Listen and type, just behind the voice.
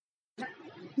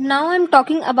Now I'm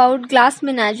talking about Glass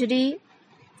Menagerie.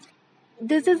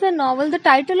 This is a novel. The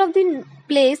title of the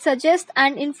play suggests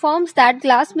and informs that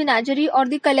glass menagerie or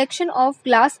the collection of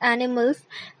glass animals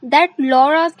that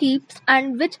Laura keeps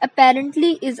and which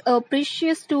apparently is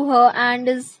precious to her and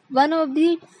is one of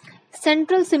the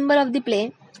central symbol of the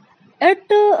play. It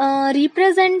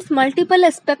represents multiple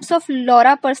aspects of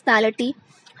Laura personality.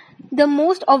 The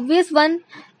most obvious one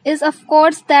is of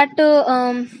course that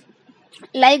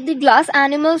like the glass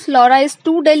animals, Laura is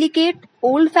too delicate,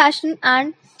 old fashioned,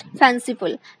 and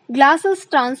fanciful. Glass is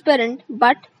transparent,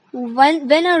 but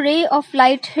when a ray of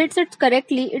light hits it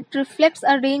correctly, it reflects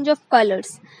a range of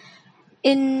colors.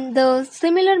 In the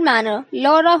similar manner,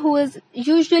 Laura, who is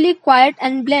usually quiet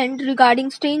and bland regarding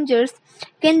strangers,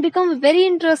 can become very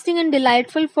interesting and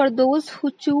delightful for those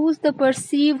who choose to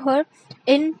perceive her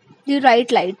in the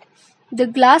right light. The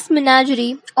glass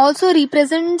menagerie also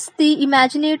represents the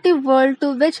imaginative world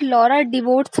to which Laura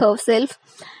devotes herself,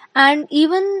 and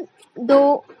even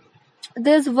though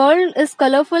this world is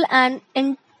colorful and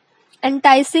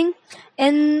enticing,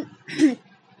 in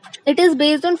it is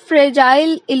based on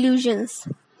fragile illusions.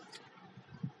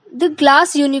 The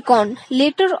glass unicorn.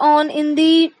 Later on in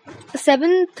the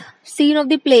seventh scene of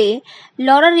the play,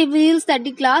 Laura reveals that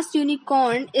the glass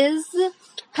unicorn is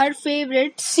her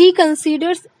favorite. She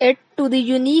considers it to be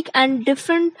unique and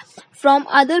different from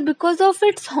other because of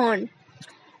its horn.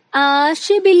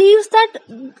 She believes that,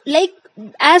 like,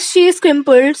 as she is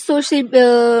crippled, so she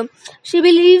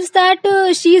believes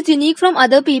that she is unique from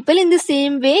other people. In the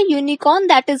same way, unicorn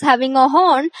that is having a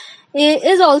horn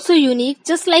is also unique,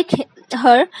 just like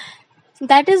her.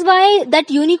 That is why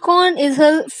that unicorn is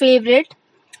her favorite.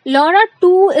 Laura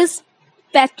too is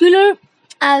peculiar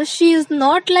as she is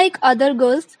not like other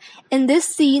girls. In this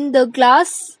scene, the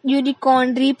glass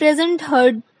unicorn represents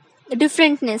her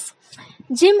differentness.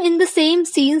 Jim in the same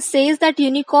scene says that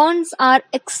unicorns are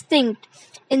extinct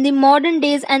in the modern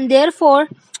days and therefore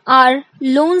are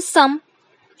lonesome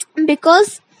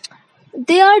because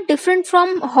they are different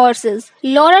from horses.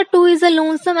 Laura too is a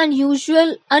lonesome and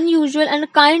unusual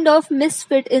and kind of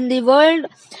misfit in the world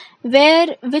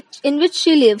in which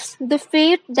she lives. The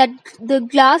fate that the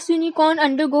glass unicorn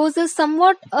undergoes is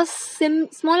somewhat a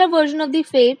smaller version of the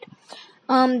fate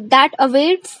that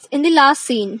awaits in the last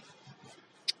scene.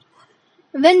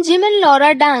 When Jim and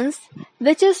Laura dance,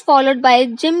 which is followed by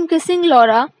Jim kissing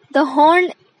Laura, the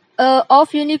horn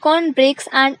of unicorn breaks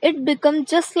and it becomes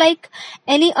just like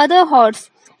any other horse.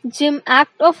 Jim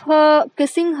act of her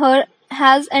kissing her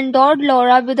has endowed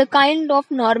Laura with a kind of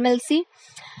normalcy,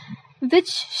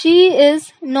 which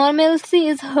normalcy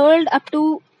is hurled up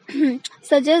to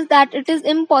suggest that it is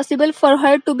impossible for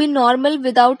her to be normal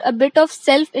without a bit of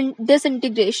self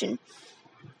disintegration.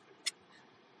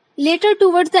 Later,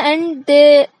 towards the end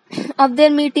of their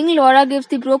meeting, Laura gives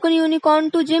the broken unicorn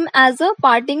to Jim as a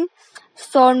parting